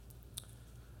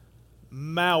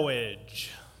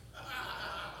Marriage.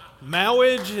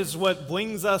 Marriage is what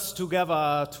brings us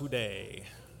together today.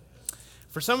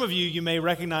 For some of you, you may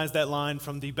recognize that line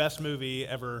from the best movie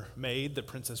ever made, The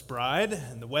Princess Bride,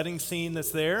 and the wedding scene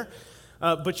that's there.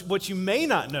 But what you may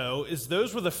not know is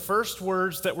those were the first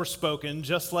words that were spoken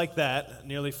just like that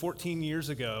nearly 14 years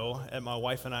ago at my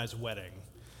wife and I's wedding.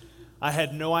 I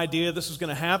had no idea this was going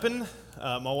to happen.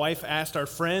 My wife asked our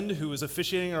friend who was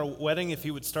officiating our wedding if he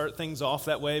would start things off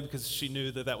that way because she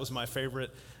knew that was my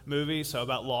favorite movie, so I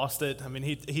about lost it. I mean,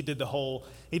 he did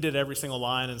every single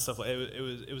line and stuff.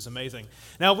 It was amazing.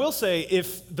 Now, I will say,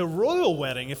 if the royal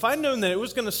wedding, if I'd known that it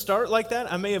was going to start like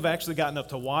that, I may have actually gotten up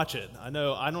to watch it. I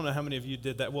don't know how many of you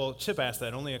did that. Well, Chip asked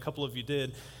that. Only a couple of you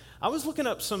did. I was looking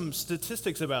up some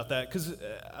statistics about that because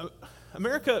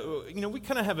America, we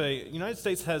kind of have United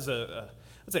States has a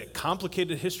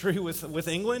complicated history with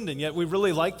England, and yet we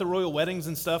really like the royal weddings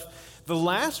and stuff. The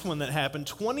last one that happened,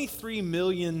 23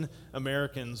 million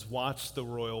Americans watched the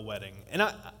royal wedding. And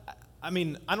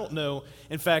I don't know.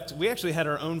 In fact, we actually had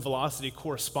our own Velocity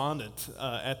correspondent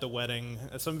at the wedding.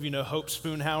 Some of you know Hope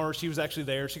Spoonhauer. She was actually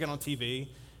there. She got on TV.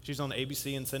 She's on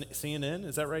ABC and CNN.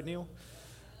 Is that right, Neil?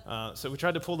 So we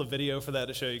tried to pull the video for that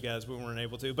to show you guys, but we weren't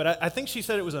able to. But I think she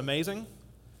said it was amazing.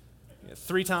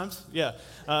 3 times? Yeah.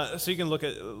 So you can look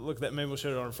at that. Maybe we'll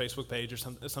show it on our Facebook page or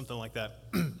something like that.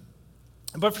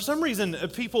 But for some reason,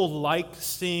 people like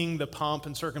seeing the pomp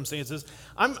and circumstances.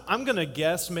 I'm going to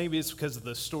guess maybe it's because of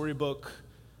the storybook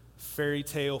fairy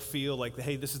tale feel, like,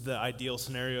 hey, this is the ideal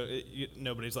scenario.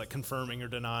 Nobody's like confirming or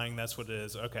denying that's what it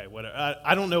is. Okay, whatever.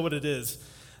 I don't know what it is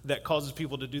that causes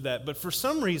people to do that. But for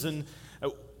some reason,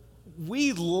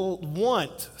 we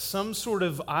want some sort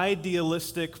of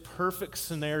idealistic, perfect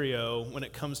scenario when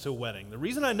it comes to a wedding. The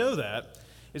reason I know that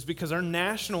is because our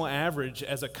national average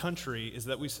as a country is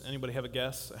that anybody have a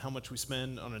guess how much we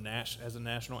spend on as a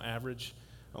national average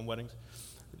on weddings?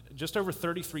 Just over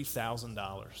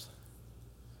 $33,000.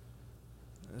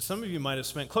 Some of you might have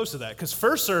spent close to that because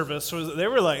first service they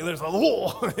were like, there's a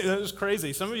whole, it was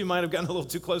crazy. Some of you might have gotten a little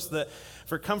too close to that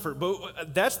for comfort,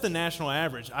 but that's the national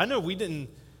average. I know we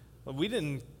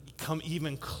didn't come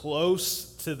even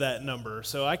close to that number,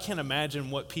 so I can't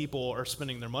imagine what people are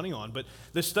spending their money on. But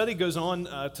this study goes on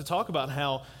to talk about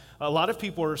how a lot of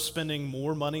people are spending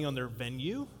more money on their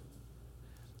venue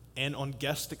and on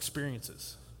guest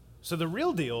experiences. So the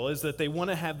real deal is that they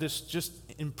want to have this just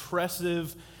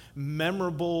impressive,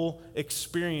 memorable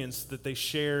experience that they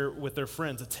share with their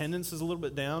friends. Attendance is a little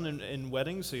bit down in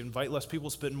weddings, so you invite less people,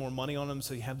 spend more money on them,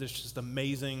 so you have this just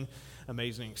amazing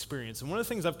experience. And one of the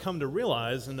things I've come to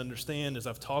realize and understand as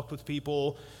I've talked with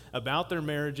people about their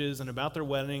marriages and about their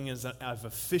wedding is that I've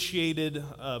officiated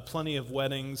plenty of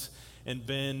weddings and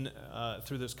been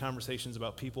through those conversations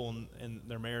about people and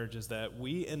their marriages, that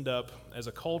we end up as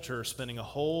a culture spending a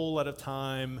whole lot of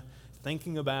time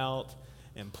thinking about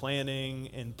and planning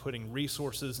and putting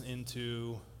resources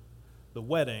into the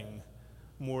wedding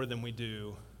more than we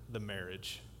do the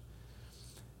marriage.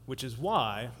 Which is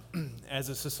why, as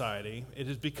a society, it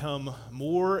has become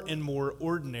more and more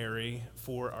ordinary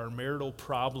for our marital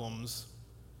problems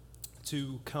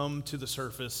to come to the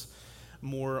surface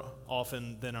more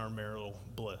often than our marital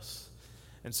bliss.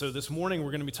 And so this morning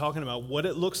we're going to be talking about what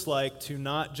it looks like to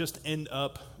not just end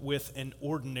up with an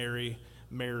ordinary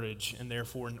marriage and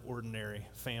therefore an ordinary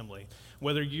family.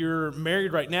 Whether you're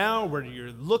married right now, whether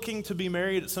you're looking to be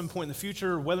married at some point in the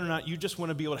future, whether or not you just want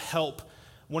to be able to help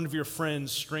one of your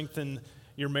friends strengthen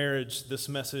your marriage, this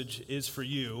message is for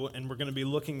you. And we're going to be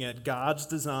looking at God's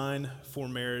design for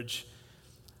marriage,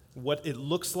 what it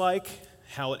looks like,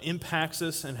 how it impacts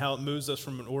us, and how it moves us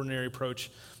from an ordinary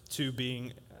approach to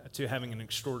having an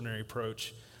extraordinary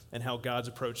approach, and how God's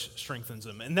approach strengthens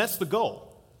them. And that's the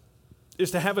goal,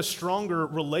 is to have a stronger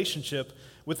relationship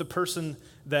with the person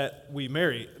that we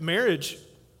marry. Marriage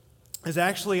is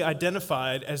actually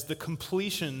identified as the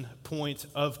completion point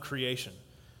of creation.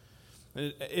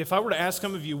 If I were to ask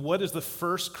some of you, what is the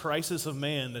first crisis of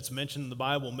man that's mentioned in the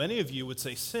Bible, many of you would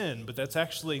say sin, but that's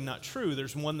actually not true.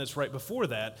 There's one that's right before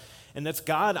that, and that's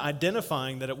God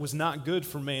identifying that it was not good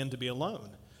for man to be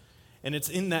alone. And it's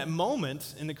in that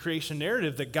moment in the creation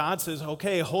narrative that God says,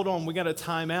 okay, hold on, we got to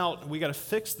time out, we got to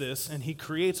fix this, and he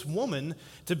creates woman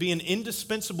to be an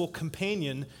indispensable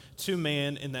companion to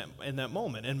man in that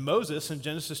moment. And Moses, in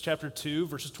Genesis chapter 2,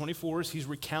 verses 24, as he's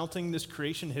recounting this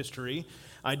creation history,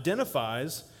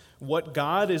 identifies what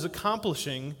God is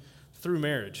accomplishing through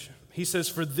marriage. He says,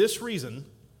 for this reason,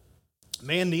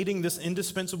 man needing this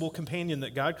indispensable companion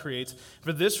that God creates,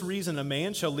 for this reason a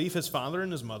man shall leave his father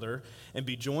and his mother and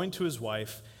be joined to his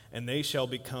wife, and they shall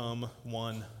become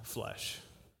one flesh.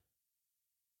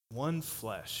 One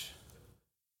flesh.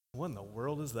 What in the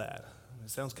world is that? It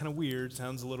sounds kind of weird,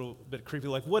 sounds a little bit creepy.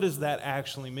 Like, what does that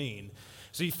actually mean?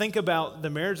 So you think about the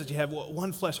marriage that you have, well,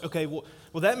 one flesh. Okay, well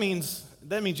that means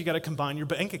you got to combine your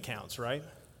bank accounts, right?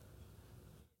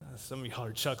 Some of y'all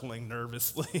are chuckling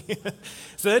nervously.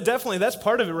 So that's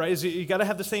part of it, right? Is you got to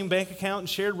have the same bank account and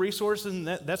shared resources, and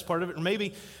that's part of it. Or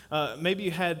maybe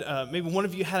maybe one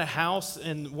of you had a house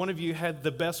and one of you had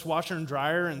the best washer and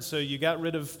dryer, and so you got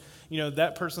rid of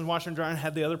that person's washer and dryer and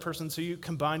had the other person. So you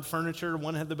combined furniture.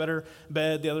 One had the better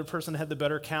bed, the other person had the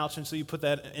better couch, and so you put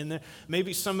that in there.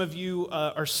 Maybe some of you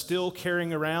are still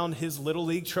carrying around his Little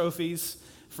League trophies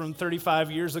from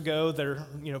 35 years ago. They're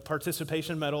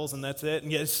participation medals, and that's it.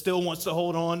 And yet it still wants to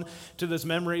hold on to those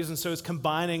memories, and so it's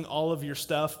combining all of your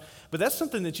stuff. But that's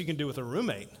something that you can do with a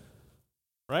roommate,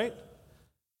 right?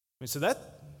 So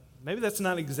maybe that's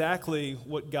not exactly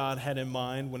what God had in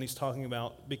mind when he's talking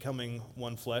about becoming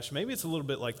one flesh. Maybe it's a little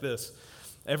bit like this.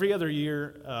 Every other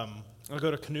year, I'll go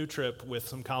to a canoe trip with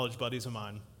some college buddies of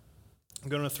mine. I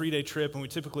go on a 3-day trip, and we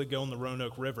typically go on the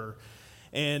Roanoke River.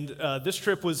 And this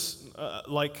trip was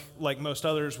like most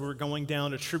others. We were going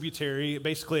down a tributary,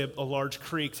 basically a large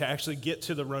creek, to actually get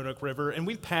to the Roanoke River. And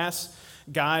we'd pass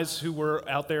guys who were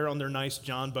out there on their nice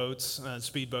John boats,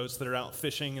 speed boats that are out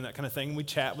fishing and that kind of thing. We'd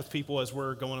chat with people as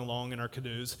we're going along in our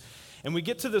canoes. And we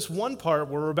get to this one part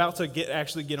where we're about to get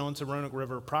onto Roanoke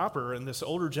River proper, and this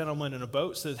older gentleman in a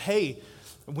boat says, "Hey,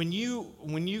 when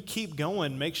you keep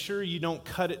going, make sure you don't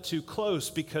cut it too close,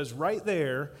 because right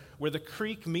there where the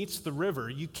creek meets the river,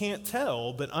 you can't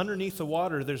tell, but underneath the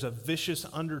water there's a vicious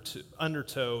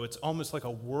undertow. It's almost like a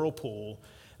whirlpool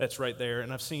that's right there,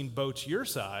 and I've seen boats your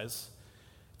size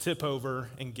tip over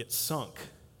and get sunk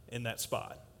in that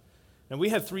spot." And we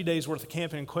had 3 days worth of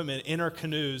camping equipment in our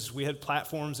canoes. We had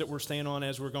platforms that we're staying on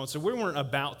as we're going, so we weren't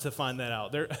about to find that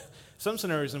out. There are some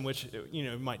scenarios in which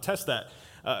you might test that,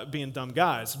 being dumb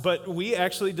guys. But we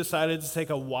actually decided to take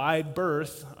a wide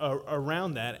berth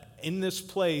around that in this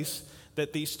place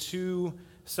that these two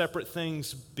separate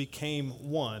things became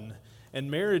one. And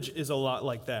marriage is a lot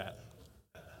like that.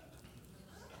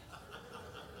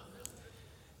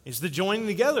 It's the joining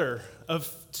together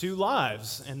of two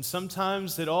lives. And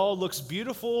sometimes it all looks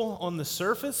beautiful on the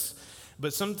surface,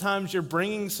 but sometimes you're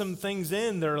bringing some things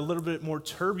in that are a little bit more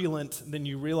turbulent than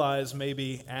you realize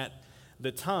maybe at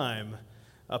the time.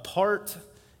 Apart,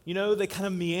 they kind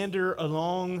of meander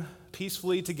along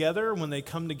peacefully together. When they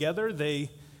come together, they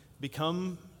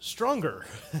become stronger,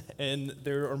 and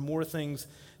there are more things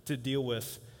to deal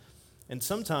with. And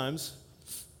sometimes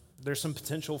there's some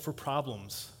potential for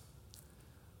problems.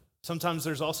 Sometimes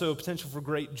there's also a potential for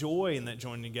great joy in that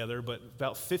joining together, but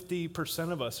about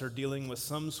 50% of us are dealing with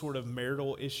some sort of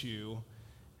marital issue,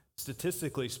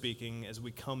 statistically speaking, as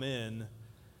we come in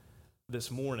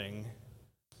this morning.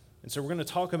 And so we're going to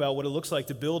talk about what it looks like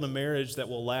to build a marriage that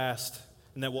will last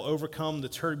and that will overcome the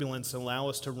turbulence and allow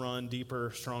us to run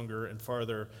deeper, stronger, and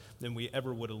farther than we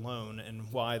ever would alone,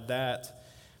 and why that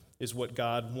is what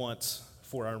God wants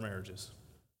for our marriages.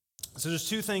 So there's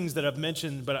two things that I've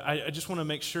mentioned, but I just want to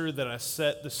make sure that I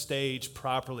set the stage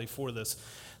properly for this.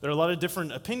 There are a lot of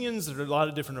different opinions, there are a lot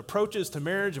of different approaches to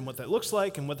marriage and what that looks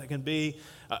like and what that can be.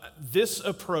 This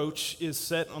approach is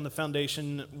set on the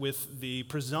foundation with the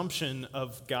presumption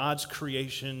of God's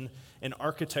creation and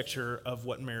architecture of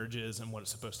what marriage is and what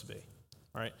it's supposed to be.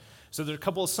 All right? So there are a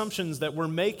couple assumptions that we're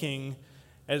making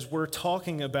as we're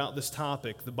talking about this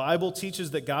topic. The Bible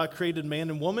teaches that God created man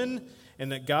and woman,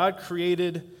 and that God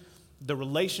created the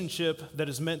relationship that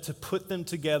is meant to put them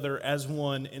together as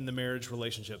one in the marriage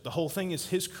relationship. The whole thing is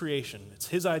his creation. It's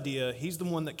his idea. He's the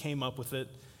one that came up with it.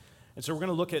 And so we're going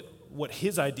to look at what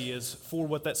his ideas for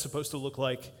what that's supposed to look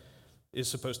like is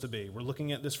supposed to be. We're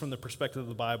looking at this from the perspective of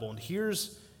the Bible, and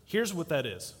here's what that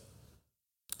is.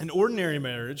 An ordinary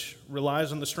marriage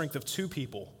relies on the strength of two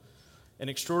people. An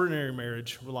extraordinary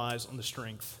marriage relies on the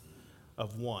strength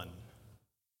of one.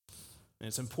 And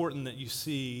it's important that you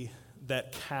see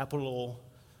that capital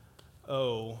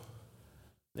O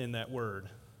in that word.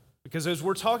 Because as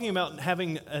we're talking about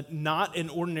having not an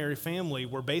ordinary family,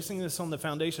 we're basing this on the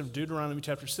foundation of Deuteronomy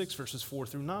chapter 6, verses 4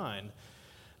 through 9.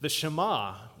 The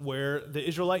Shema, where the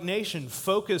Israelite nation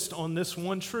focused on this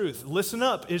one truth. Listen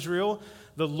up, Israel.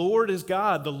 The Lord is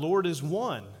God. The Lord is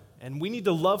one. And we need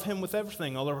to love him with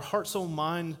everything, all our heart, soul,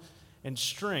 mind, and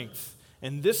strength.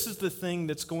 And this is the thing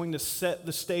that's going to set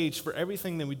the stage for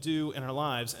everything that we do in our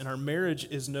lives, and our marriage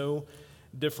is no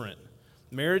different.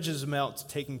 Marriage is about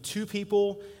taking two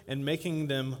people and making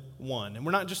them one. And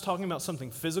we're not just talking about something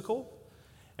physical,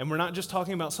 and we're not just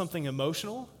talking about something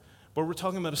emotional, but we're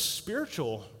talking about a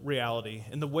spiritual reality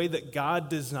in the way that God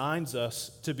designs us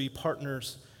to be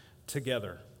partners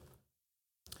together.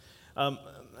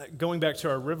 Going back to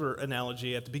our river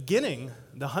analogy, at the beginning,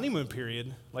 the honeymoon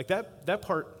period, like that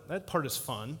part is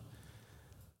fun,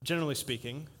 generally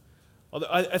speaking. Although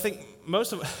I think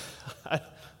most of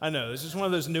I know, it's just one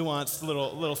of those nuanced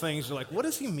little things. You're like, what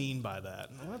does he mean by that?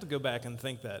 I'll have to go back and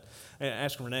think that and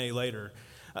ask Renee later.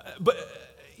 But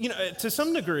to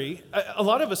some degree, a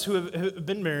lot of us who have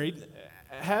been married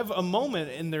have a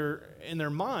moment in their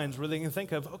minds where they can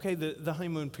think of, okay, the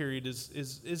honeymoon period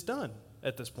is done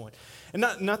at this point. And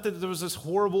not that there was this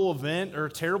horrible event or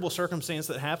terrible circumstance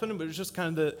that happened, but it was just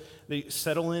kind of they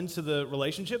settle into the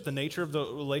relationship. The nature of the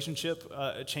relationship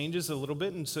changes a little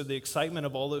bit, and so the excitement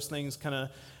of all those things kind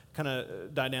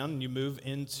of die down, and you move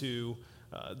into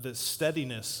the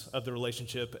steadiness of the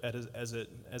relationship as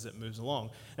it moves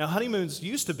along. Now, honeymoons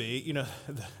used to be,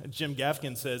 Jim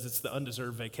Gaffigan says it's the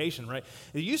undeserved vacation, right?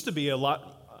 It used to be a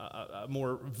lot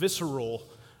more visceral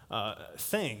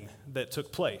thing that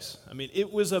took place. I mean,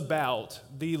 it was about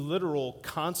the literal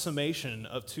consummation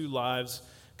of two lives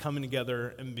coming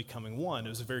together and becoming one. It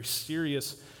was a very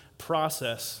serious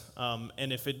process,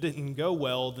 and if it didn't go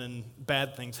well, then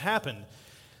bad things happened.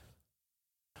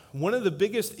 One of the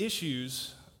biggest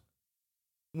issues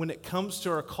when it comes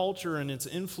to our culture and its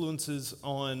influences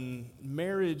on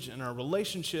marriage and our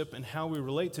relationship and how we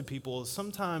relate to people is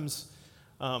sometimes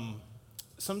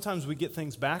we get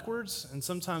things backwards, and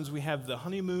sometimes we have the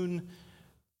honeymoon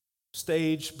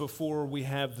stage before we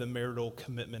have the marital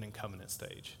commitment and covenant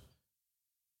stage.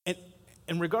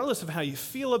 And regardless of how you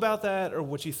feel about that or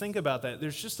what you think about that,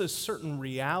 there's just a certain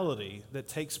reality that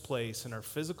takes place in our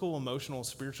physical, emotional,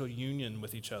 spiritual union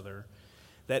with each other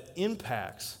that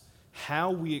impacts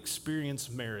how we experience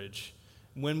marriage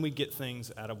when we get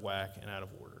things out of whack and out of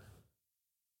order.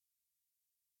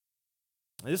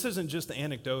 This isn't just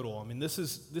anecdotal. I mean, this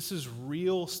is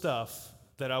real stuff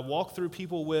that I walk through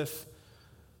people with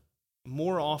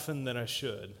more often than I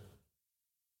should.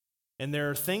 And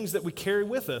there are things that we carry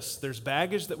with us. There's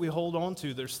baggage that we hold on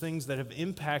to. There's things that have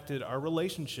impacted our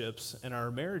relationships and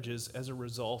our marriages as a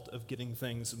result of getting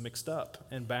things mixed up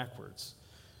and backwards.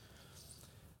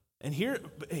 And here's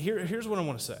what I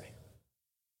want to say.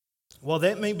 While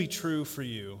that may be true for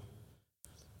you,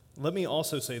 let me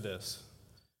also say this,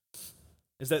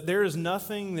 is that there is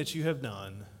nothing that you have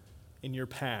done in your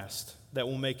past that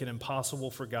will make it impossible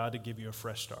for God to give you a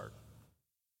fresh start.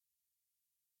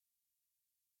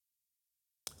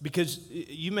 Because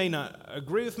you may not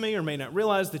agree with me or may not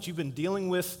realize that you've been dealing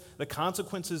with the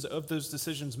consequences of those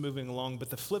decisions moving along,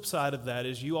 but the flip side of that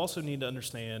is you also need to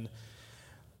understand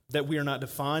that we are not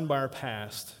defined by our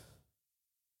past,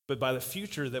 but by the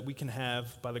future that we can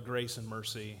have by the grace and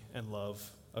mercy and love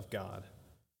of God.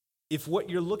 If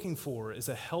what you're looking for is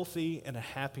a healthy and a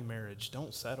happy marriage,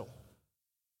 don't settle.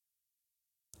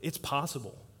 It's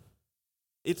possible.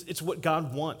 It's what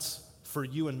God wants for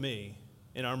you and me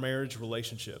in our marriage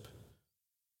relationship.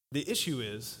 The issue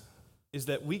is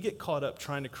that we get caught up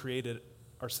trying to create it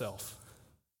ourselves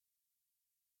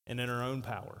and in our own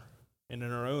power and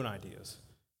in our own ideas.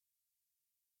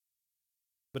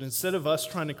 But instead of us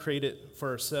trying to create it for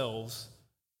ourselves,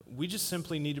 we just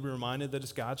simply need to be reminded that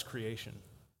it's God's creation.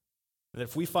 That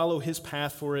if we follow His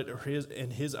path for it or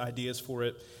His ideas for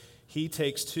it, He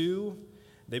takes two,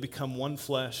 they become one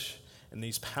flesh, and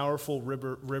these powerful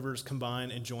rivers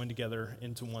combine and join together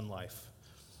into one life.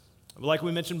 Like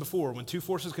we mentioned before, when two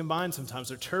forces combine, sometimes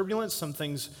they're turbulent, some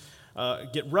things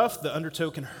get rough, the undertow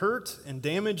can hurt and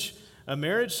damage a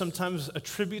marriage. Sometimes a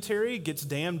tributary gets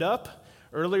dammed up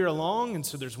earlier along, and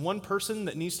so there's one person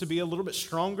that needs to be a little bit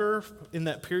stronger in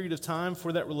that period of time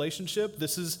for that relationship.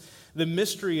 This is the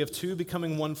mystery of two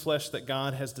becoming one flesh that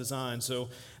God has designed. So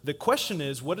the question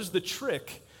is, what is the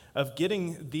trick of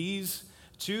getting these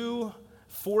two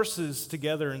forces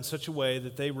together in such a way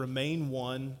that they remain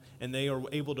one and they are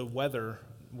able to weather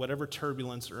whatever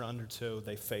turbulence or undertow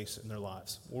they face in their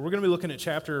lives? Well, we're going to be looking at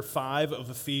chapter 5 of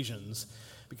Ephesians,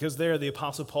 because there the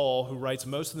Apostle Paul, who writes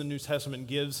most of the New Testament,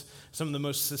 gives some of the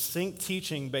most succinct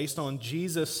teaching based on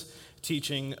Jesus'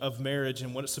 teaching of marriage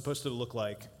and what it's supposed to look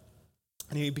like.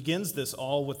 And he begins this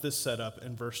all with this setup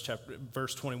in verse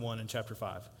 21 in chapter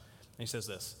 5. And he says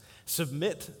this: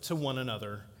 "Submit to one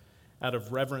another out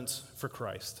of reverence for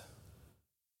Christ."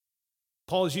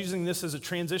 Paul is using this as a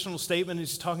transitional statement.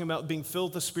 He's talking about being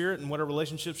filled with the Spirit and what our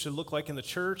relationships should look like in the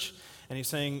church. And he's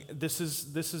saying this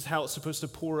is how it's supposed to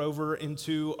pour over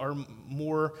into our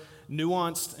more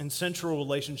nuanced and central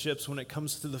relationships when it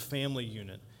comes to the family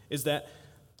unit. Is that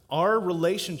our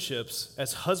relationships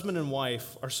as husband and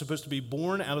wife are supposed to be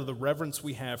born out of the reverence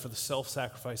we have for the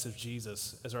self-sacrifice of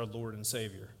Jesus as our Lord and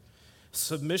Savior.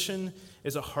 Submission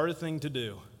is a hard thing to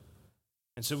do.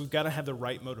 And so we've got to have the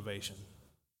right motivation.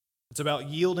 It's about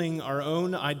yielding our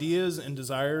own ideas and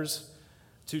desires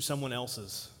to someone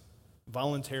else's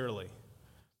voluntarily.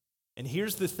 And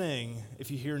here's the thing,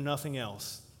 if you hear nothing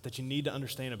else, that you need to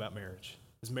understand about marriage,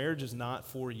 is marriage is not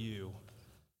for you.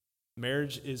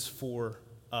 Marriage is for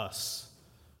us.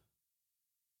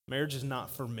 Marriage is not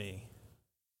for me.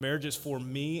 Marriage is for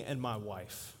me and my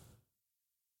wife.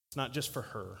 It's not just for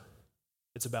her.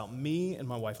 It's about me and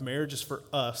my wife. Marriage is for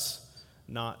us,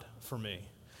 not for me.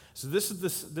 So this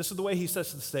is the way he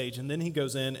sets the stage, and then he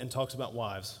goes in and talks about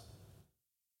wives.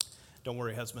 Don't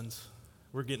worry, husbands.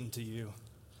 We're getting to you.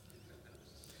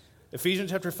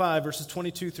 Ephesians chapter 5, verses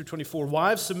 22 through 24.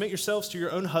 Wives, submit yourselves to your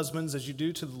own husbands as you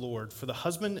do to the Lord. For the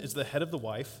husband is the head of the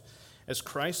wife, as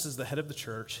Christ is the head of the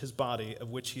church, his body, of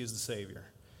which he is the Savior.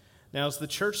 Now, as the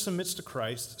church submits to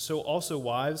Christ, so also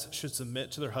wives should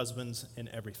submit to their husbands in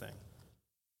everything.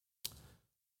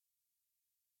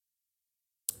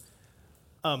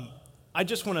 I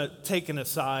just want to take an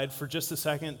aside for just a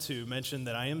second to mention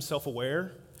that I am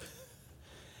self-aware,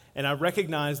 and I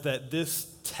recognize that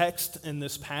this text and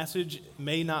this passage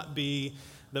may not be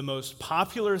the most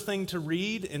popular thing to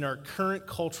read in our current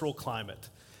cultural climate.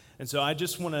 And so I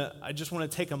just want to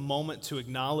take a moment to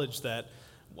acknowledge that,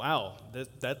 wow,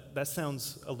 that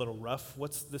sounds a little rough.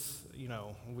 What's this,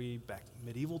 we back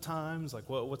medieval times? Like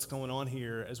what's going on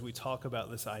here as we talk about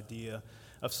this idea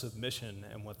of submission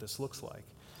and what this looks like?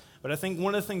 But I think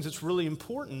one of the things that's really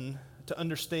important to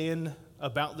understand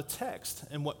about the text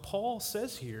and what Paul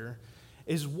says here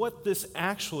is what this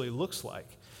actually looks like.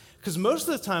 Because most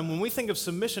of the time when we think of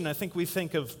submission, I think we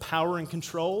think of power and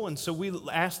control. And so we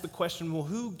ask the question, well,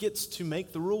 who gets to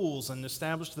make the rules and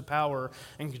establish the power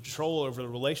and control over the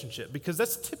relationship? Because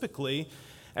that's typically,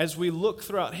 as we look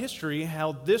throughout history,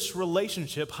 how this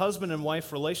relationship, husband and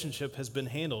wife relationship, has been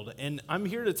handled. And I'm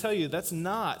here to tell you that's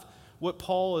not what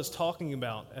Paul is talking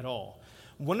about at all.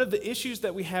 One of the issues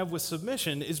that we have with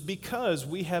submission is because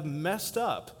we have messed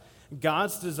up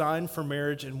God's design for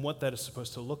marriage and what that is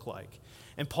supposed to look like.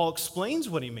 And Paul explains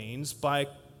what he means by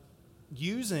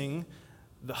using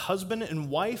the husband and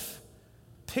wife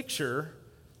picture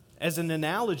as an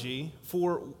analogy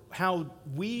for how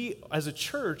we as a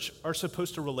church are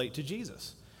supposed to relate to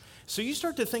Jesus. So you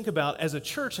start to think about, as a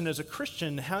church and as a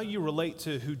Christian, how you relate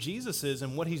to who Jesus is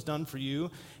and what he's done for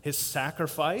you, his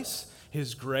sacrifice,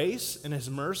 his grace, and his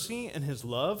mercy, and his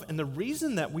love. And the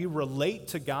reason that we relate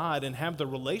to God and have the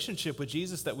relationship with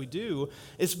Jesus that we do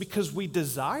is because we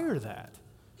desire that,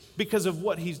 because of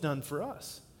what he's done for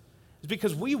us. It's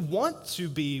because we want to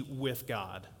be with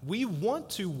God. We want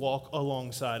to walk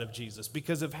alongside of Jesus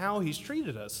because of how he's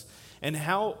treated us and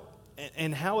how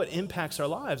it impacts our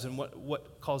lives and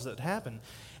what causes it to happen.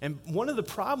 And one of the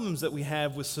problems that we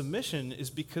have with submission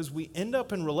is because we end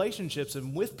up in relationships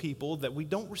and with people that we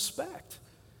don't respect.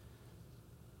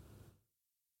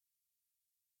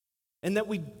 And that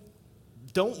we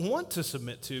don't want to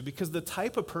submit to because of the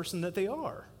type of person that they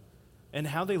are and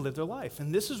how they live their life.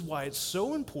 And this is why it's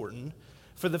so important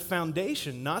for the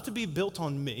foundation not to be built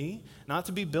on me, not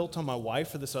to be built on my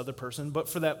wife or this other person, but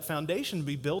for that foundation to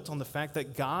be built on the fact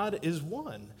that God is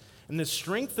one. And the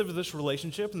strength of this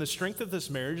relationship and the strength of this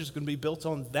marriage is going to be built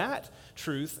on that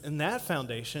truth and that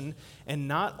foundation and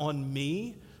not on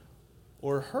me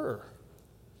or her.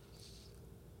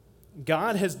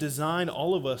 God has designed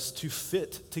all of us to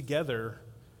fit together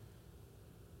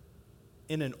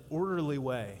in an orderly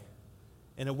way,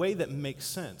 in a way that makes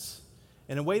sense,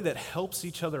 in a way that helps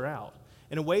each other out,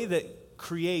 in a way that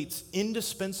creates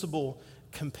indispensable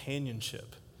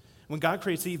companionship. When God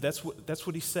creates Eve, that's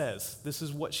what he says. This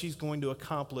is what she's going to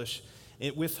accomplish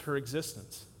with her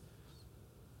existence.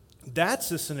 That's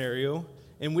a scenario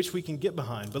in which we can get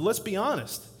behind. But let's be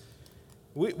honest.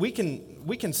 We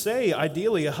can say,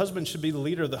 ideally, a husband should be the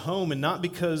leader of the home, and not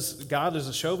because God is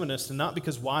a chauvinist and not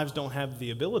because wives don't have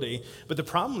the ability. But the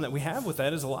problem that we have with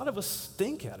that is a lot of us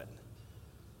stink at it.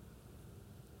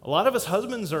 A lot of us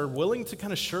husbands are willing to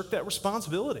kind of shirk that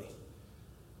responsibility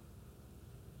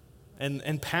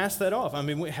and pass that off. I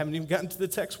mean, we haven't even gotten to the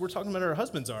text we're talking about our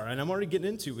husbands are, and I'm already getting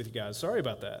into it with you guys. Sorry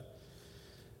about that.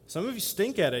 Some of you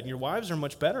stink at it, and your wives are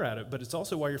much better at it, but it's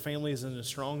also why your family isn't as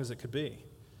strong as it could be.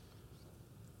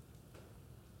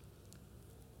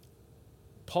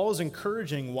 Paul is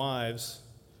encouraging wives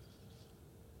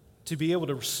to be able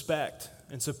to respect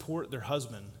and support their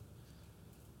husband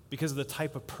because of the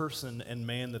type of person and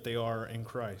man that they are in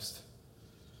Christ.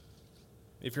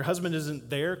 If your husband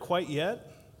isn't there quite yet,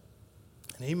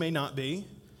 and he may not be,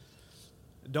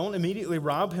 don't immediately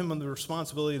rob him of the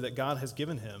responsibility that God has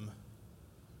given him,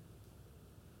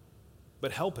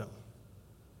 but help him.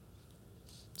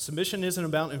 Submission isn't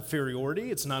about inferiority.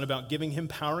 It's not about giving him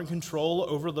power and control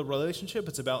over the relationship.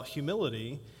 It's about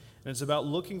humility, and it's about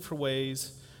looking for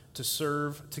ways to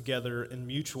serve together in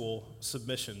mutual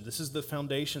submission. This is the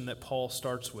foundation that Paul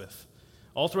starts with.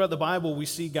 All throughout the Bible, we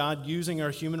see God using our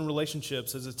human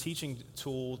relationships as a teaching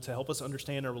tool to help us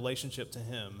understand our relationship to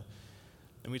him.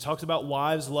 And we talked about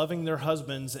wives loving their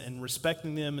husbands and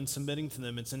respecting them and submitting to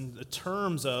them. It's in the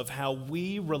terms of how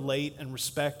we relate and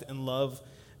respect and love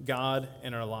God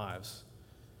in our lives.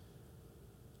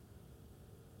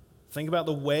 Think about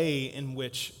the way in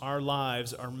which our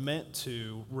lives are meant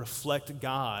to reflect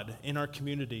God in our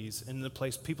communities, in the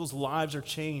place people's lives are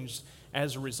changed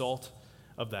as a result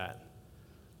of that.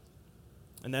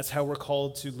 And that's how we're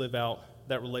called to live out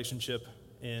that relationship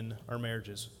in our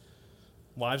marriages.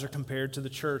 Wives are compared to the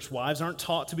church. Wives aren't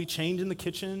taught to be chained in the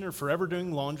kitchen or forever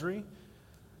doing laundry.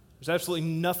 There's absolutely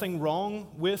nothing wrong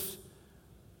with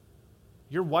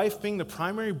your wife being the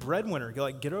primary breadwinner.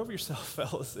 Get over yourself,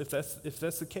 fellas, if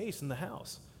that's the case in the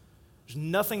house. There's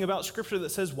nothing about Scripture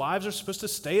that says wives are supposed to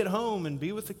stay at home and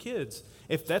be with the kids.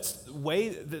 If that's the way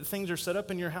that things are set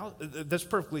up in your house, that's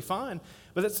perfectly fine.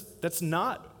 But that's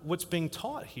not what's being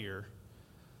taught here.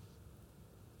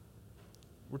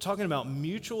 We're talking about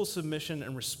mutual submission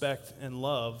and respect and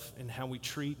love in how we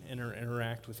treat and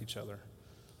interact with each other.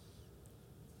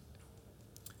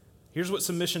 Here's what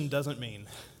submission doesn't mean.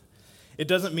 It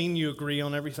doesn't mean you agree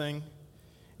on everything.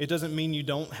 It doesn't mean you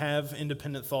don't have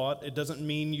independent thought. It doesn't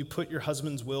mean you put your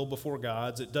husband's will before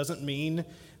God's. It doesn't mean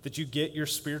that you get your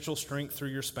spiritual strength through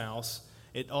your spouse.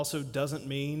 It also doesn't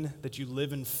mean that you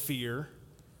live in fear.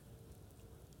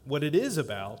 What it is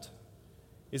about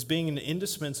is being an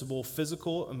indispensable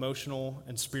physical, emotional,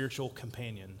 and spiritual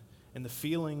companion. And the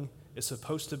feeling is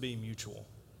supposed to be mutual.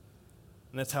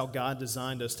 And that's how God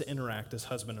designed us to interact as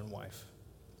husband and wife.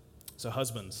 So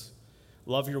husbands,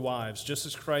 love your wives, just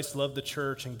as Christ loved the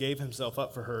church and gave himself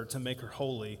up for her to make her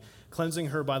holy, cleansing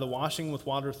her by the washing with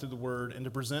water through the word, and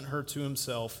to present her to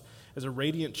himself as a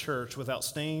radiant church without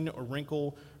stain or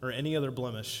wrinkle or any other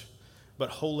blemish, but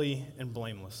holy and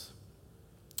blameless.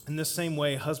 In this same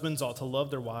way, husbands ought to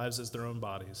love their wives as their own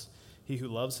bodies. He who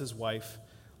loves his wife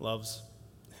loves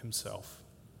himself.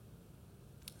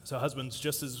 So husbands,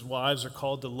 just as wives are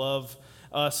called to love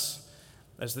us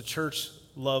as the church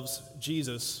loves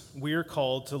Jesus, we are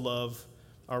called to love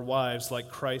our wives like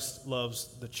Christ loves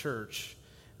the church.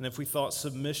 And if we thought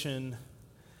submission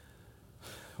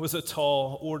was a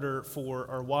tall order for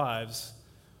our wives,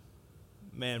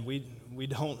 man, we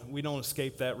don't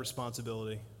escape that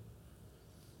responsibility.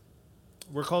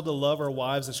 We're called to love our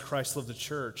wives as Christ loved the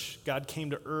church. God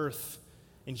came to earth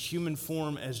in human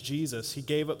form as Jesus. He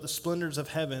gave up the splendors of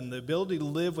heaven, the ability to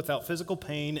live without physical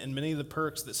pain, and many of the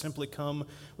perks that simply come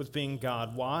with being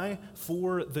God. Why?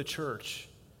 For the church.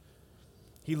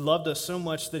 He loved us so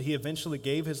much that he eventually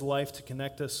gave his life to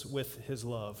connect us with his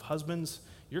love. Husbands,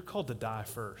 you're called to die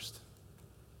first.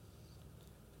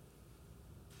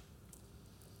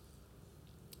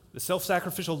 The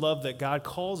self-sacrificial love that God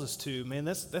calls us to, man,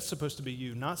 that's supposed to be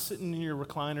you, not sitting in your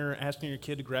recliner asking your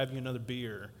kid to grab you another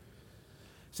beer.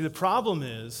 See, the problem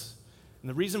is, and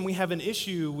the reason we have an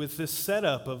issue with this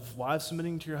setup of wives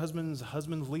submitting to your husbands,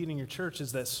 husbands leading your church,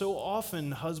 is that so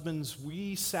often, husbands,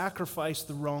 we sacrifice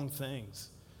the wrong things.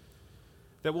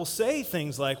 That we'll say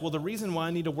things like, well, the reason why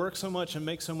I need to work so much and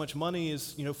make so much money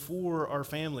is, for our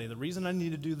family. The reason I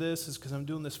need to do this is because I'm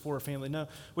doing this for our family. No,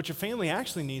 what your family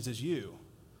actually needs is you.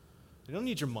 They don't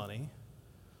need your money.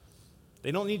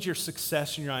 They don't need your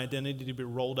success and your identity to be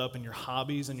rolled up in your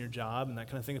hobbies and your job and that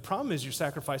kind of thing. The problem is you're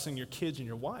sacrificing your kids and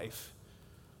your wife.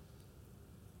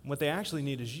 What they actually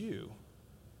need is you.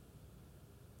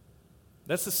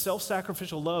 That's the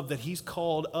self-sacrificial love that he's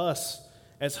called us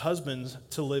as husbands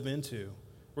to live into.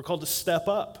 We're called to step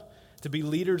up, to be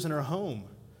leaders in our home,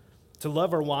 to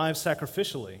love our wives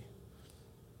sacrificially.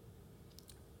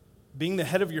 Being the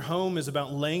head of your home is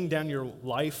about laying down your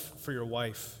life for your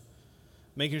wife,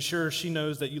 making sure she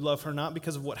knows that you love her not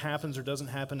because of what happens or doesn't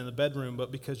happen in the bedroom,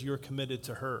 but because you're committed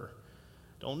to her.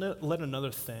 Don't let another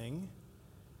thing,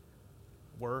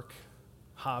 work,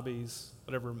 hobbies,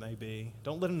 whatever it may be,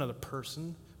 don't let another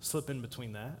person slip in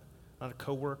between that. Not a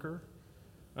coworker,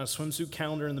 not a swimsuit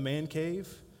calendar in the man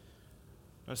cave,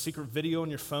 not a secret video on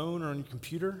your phone or on your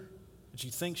computer that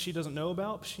you think she doesn't know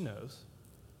about, but she knows.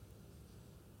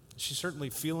 She's certainly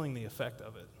feeling the effect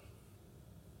of it.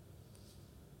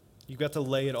 You've got to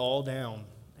lay it all down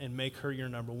and make her your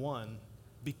number one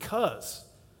because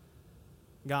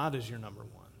God is your number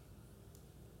one.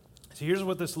 So here's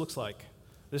what this looks like.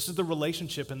 This is the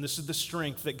relationship and this is the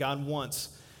strength that God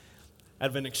wants out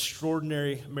of an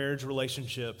extraordinary marriage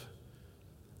relationship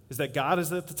is that God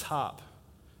is at the top.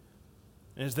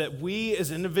 And is that we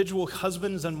as individual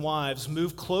husbands and wives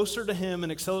move closer to him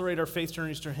and accelerate our faith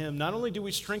journeys to him. Not only do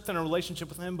we strengthen our relationship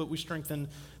with him, but we strengthen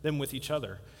them with each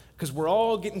other. Because we're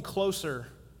all getting closer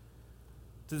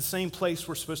to the same place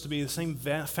we're supposed to be, the same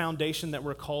foundation that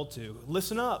we're called to.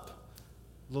 Listen up.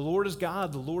 The Lord is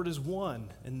God, the Lord is one,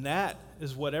 and that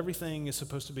is what everything is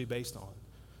supposed to be based on.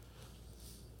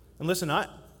 And listen, I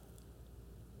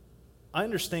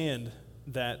understand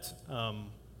that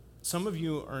some of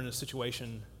you are in a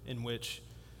situation in which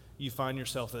you find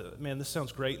yourself that, man, this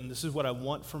sounds great, and this is what I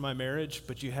want for my marriage,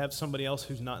 but you have somebody else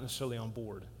who's not necessarily on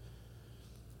board.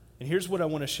 And here's what I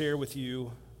want to share with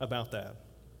you about that.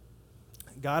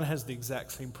 God has the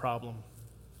exact same problem.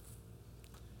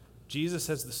 Jesus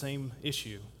has the same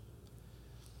issue,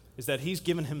 is that he's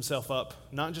given himself up,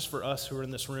 not just for us who are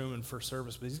in this room and for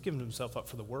service, but he's given himself up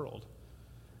for the world.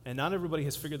 And not everybody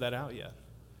has figured that out yet.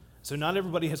 So not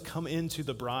everybody has come into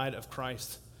the bride of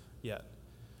Christ yet.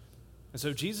 And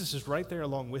so Jesus is right there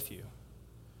along with you.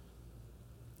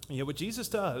 And yet what Jesus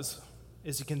does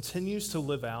is he continues to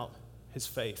live out his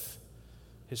faith,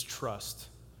 his trust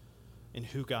in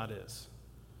who God is.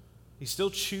 He still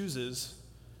chooses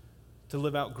to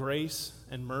live out grace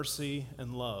and mercy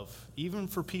and love, even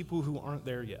for people who aren't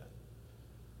there yet.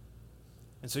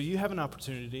 And so you have an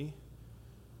opportunity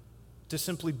to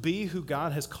simply be who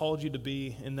God has called you to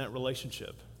be in that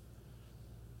relationship.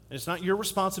 And it's not your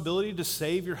responsibility to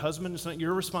save your husband. It's not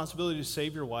your responsibility to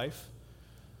save your wife.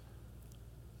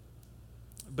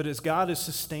 But as God is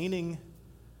sustaining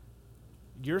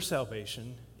your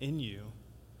salvation in you,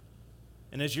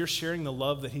 and as you're sharing the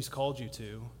love that he's called you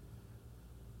to,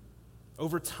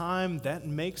 over time, that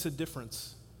makes a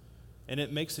difference, and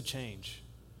it makes a change.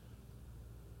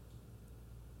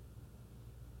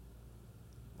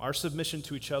 Our submission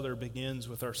to each other begins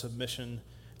with our submission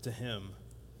to him.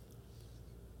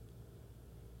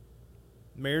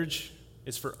 Marriage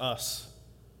is for us,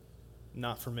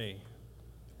 not for me.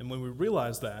 And when we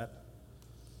realize that,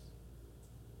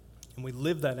 and we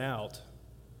live that out,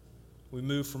 we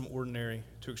move from ordinary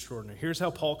to extraordinary. Here's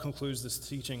how Paul concludes this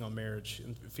teaching on marriage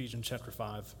in Ephesians chapter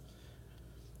 5.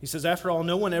 He says, after all,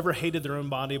 no one ever hated their own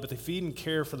body, but they feed and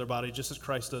care for their body just as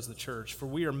Christ does the church, for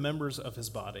we are members of his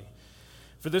body.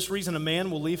 For this reason, a man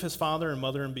will leave his father and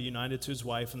mother and be united to his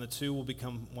wife, and the two will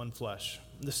become one flesh.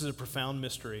 This is a profound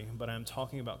mystery, but I am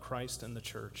talking about Christ and the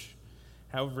church.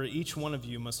 However, each one of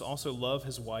you must also love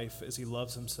his wife as he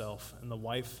loves himself, and the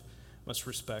wife must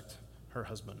respect her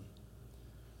husband.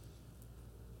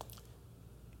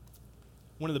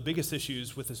 One of the biggest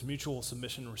issues with this mutual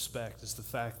submission and respect is the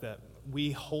fact that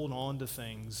we hold on to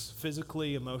things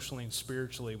physically, emotionally, and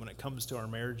spiritually when it comes to our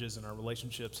marriages and our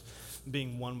relationships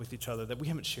being one with each other that we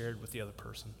haven't shared with the other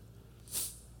person.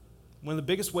 One of the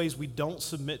biggest ways we don't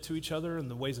submit to each other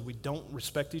and the ways that we don't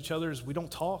respect each other is we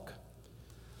don't talk.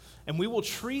 And we will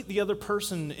treat the other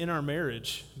person in our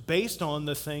marriage based on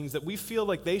the things that we feel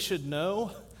like they should know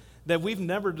that we've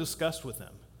never discussed with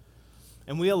them.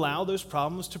 And we allow those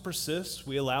problems to persist.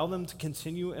 We allow them to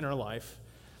continue in our life.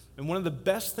 And one of the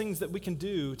best things that we can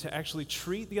do to actually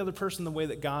treat the other person the way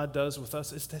that God does with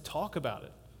us is to talk about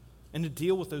it and to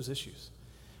deal with those issues.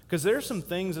 Because there are some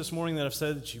things this morning that I've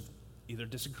said that you've either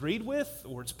disagreed with,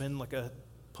 or it's been like a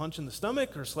punch in the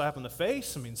stomach or a slap in the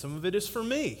face. I mean, some of it is for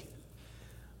me.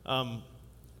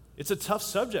 It's a tough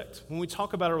subject when we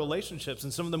talk about our relationships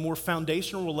and some of the more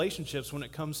foundational relationships when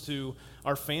it comes to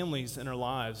our families and our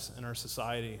lives and our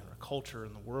society, and our culture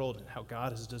and the world, and how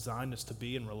God has designed us to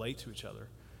be and relate to each other.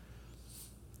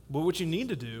 But what you need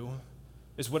to do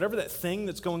is whatever that thing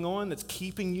that's going on that's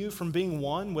keeping you from being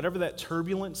one, whatever that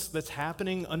turbulence that's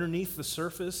happening underneath the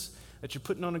surface that you're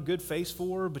putting on a good face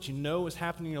for, but you know is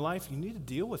happening in your life, you need to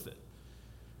deal with it.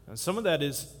 And some of that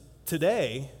is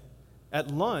today, at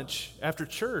lunch after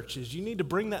church, is you need to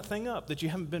bring that thing up that you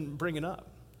haven't been bringing up.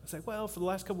 It's like, well, for the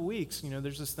last couple of weeks,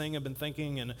 there's this thing I've been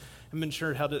thinking and I haven't been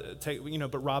sure how to take,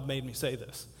 but Rob made me say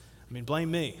this. I mean,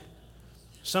 blame me.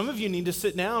 Some of you need to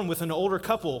sit down with an older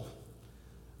couple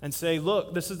and say,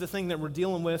 look, this is the thing that we're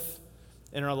dealing with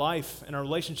in our life, in our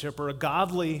relationship, or a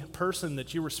godly person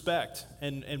that you respect,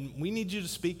 and we need you to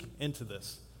speak into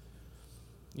this.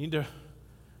 You need to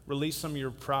release some of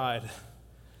your pride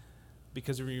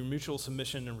because of your mutual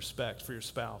submission and respect for your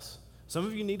spouse. Some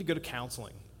of you need to go to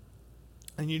counseling,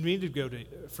 and you need to go to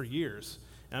for years.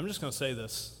 And I'm just going to say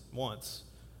this once,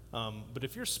 but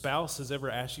if your spouse has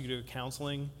ever asked you to go to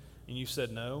counseling and you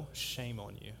said no, shame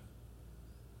on you.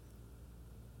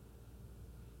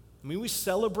 I mean, we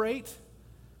celebrate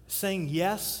saying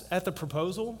yes at the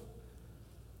proposal,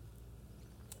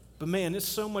 but man, it's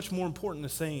so much more important than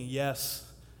saying yes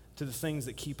to the things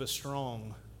that keep us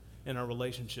strong in our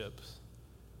relationships,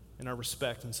 in our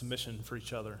respect and submission for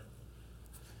each other.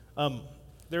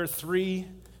 There are 3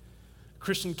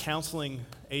 Christian counseling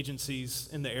agencies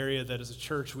in the area that as a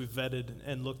church we've vetted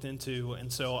and looked into.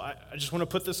 And so I just want to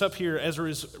put this up here as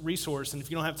a resource. And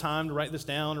if you don't have time to write this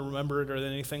down or remember it or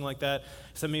anything like that,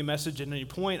 send me a message at any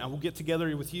point. I will get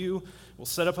together with you. We'll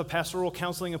set up a pastoral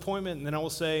counseling appointment, and then I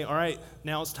will say, all right,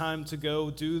 now it's time to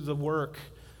go do the work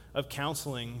of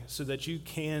counseling so that you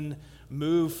can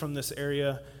move from this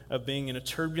area of being in a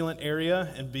turbulent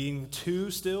area and being 2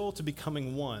 still to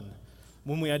becoming 1.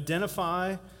 When we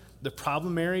identify the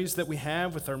problem areas that we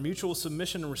have with our mutual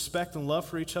submission and respect and love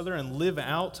for each other and live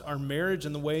out our marriage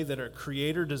in the way that our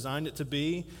Creator designed it to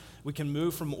be, we can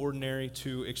move from ordinary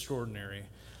to extraordinary.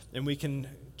 And we can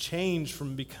change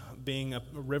from being a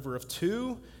river of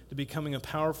 2 to becoming a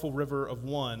powerful river of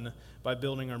 1 by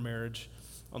building our marriage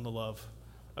on the love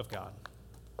of God.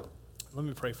 Let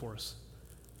me pray for us.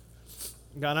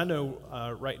 God, I know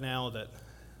right now that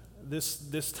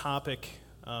this topic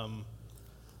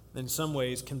in some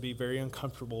ways can be very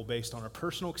uncomfortable based on our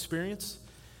personal experience,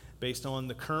 based on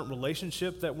the current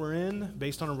relationship that we're in,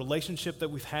 based on a relationship that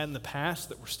we've had in the past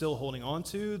that we're still holding on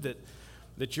to,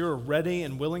 that you're ready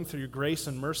and willing through your grace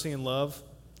and mercy and love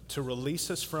to release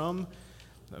us from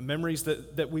memories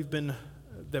that we've been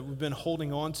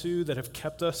holding on to that have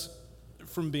kept us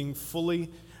from being fully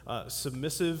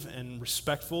submissive and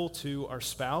respectful to our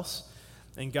spouse.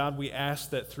 And God, we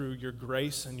ask that through your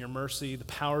grace and your mercy, the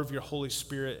power of your Holy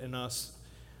Spirit in us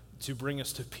to bring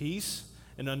us to peace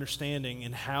and understanding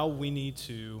in how we need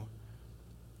to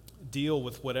deal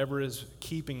with whatever is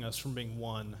keeping us from being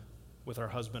 1 with our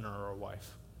husband or our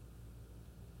wife.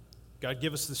 God,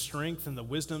 give us the strength and the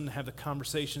wisdom to have the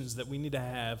conversations that we need to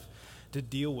have to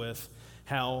deal with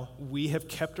how we have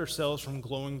kept ourselves from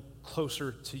growing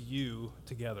closer to you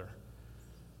together.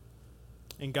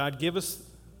 And God, give us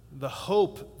the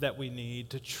hope that we need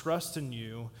to trust in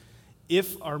you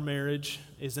if our marriage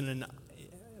is in a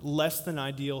less than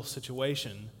ideal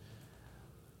situation,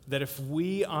 that if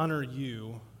we honor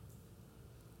you,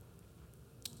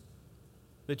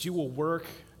 that you will work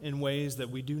in ways that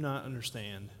we do not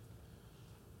understand.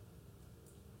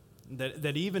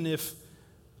 That even if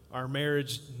our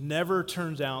marriage never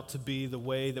turns out to be the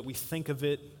way that we think of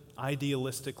it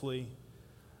idealistically,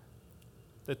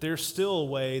 that there's still a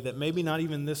way that maybe not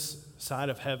even this side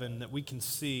of heaven that we can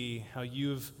see how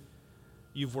you've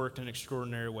worked in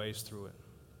extraordinary ways through it.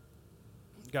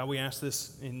 God, we ask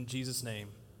this in Jesus' name.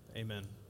 Amen.